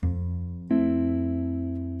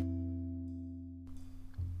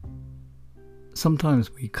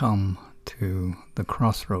Sometimes we come to the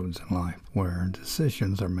crossroads in life where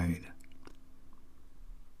decisions are made.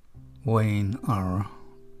 Weighing our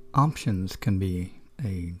options can be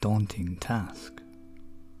a daunting task.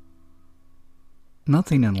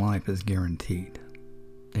 Nothing in life is guaranteed.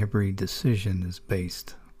 Every decision is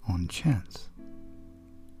based on chance.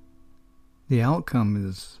 The outcome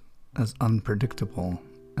is as unpredictable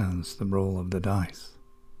as the roll of the dice.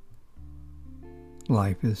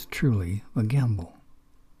 Life is truly a gamble.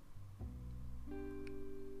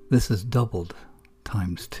 This is doubled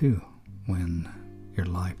times 2 when your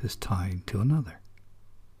life is tied to another.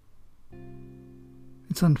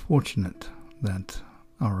 It's unfortunate that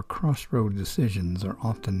our crossroad decisions are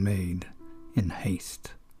often made in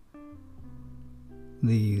haste.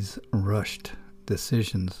 These rushed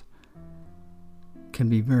decisions can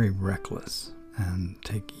be very reckless and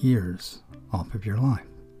take years off of your life.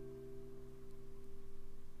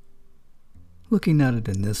 Looking at it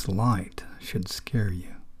in this light should scare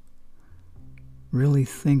you. Really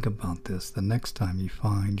think about this the next time you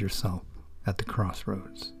find yourself at the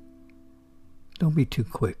crossroads. Don't be too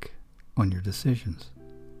quick on your decisions.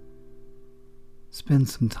 Spend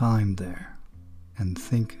some time there and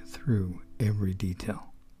think through every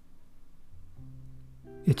detail.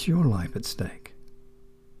 It's your life at stake,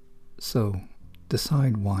 so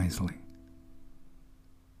decide wisely.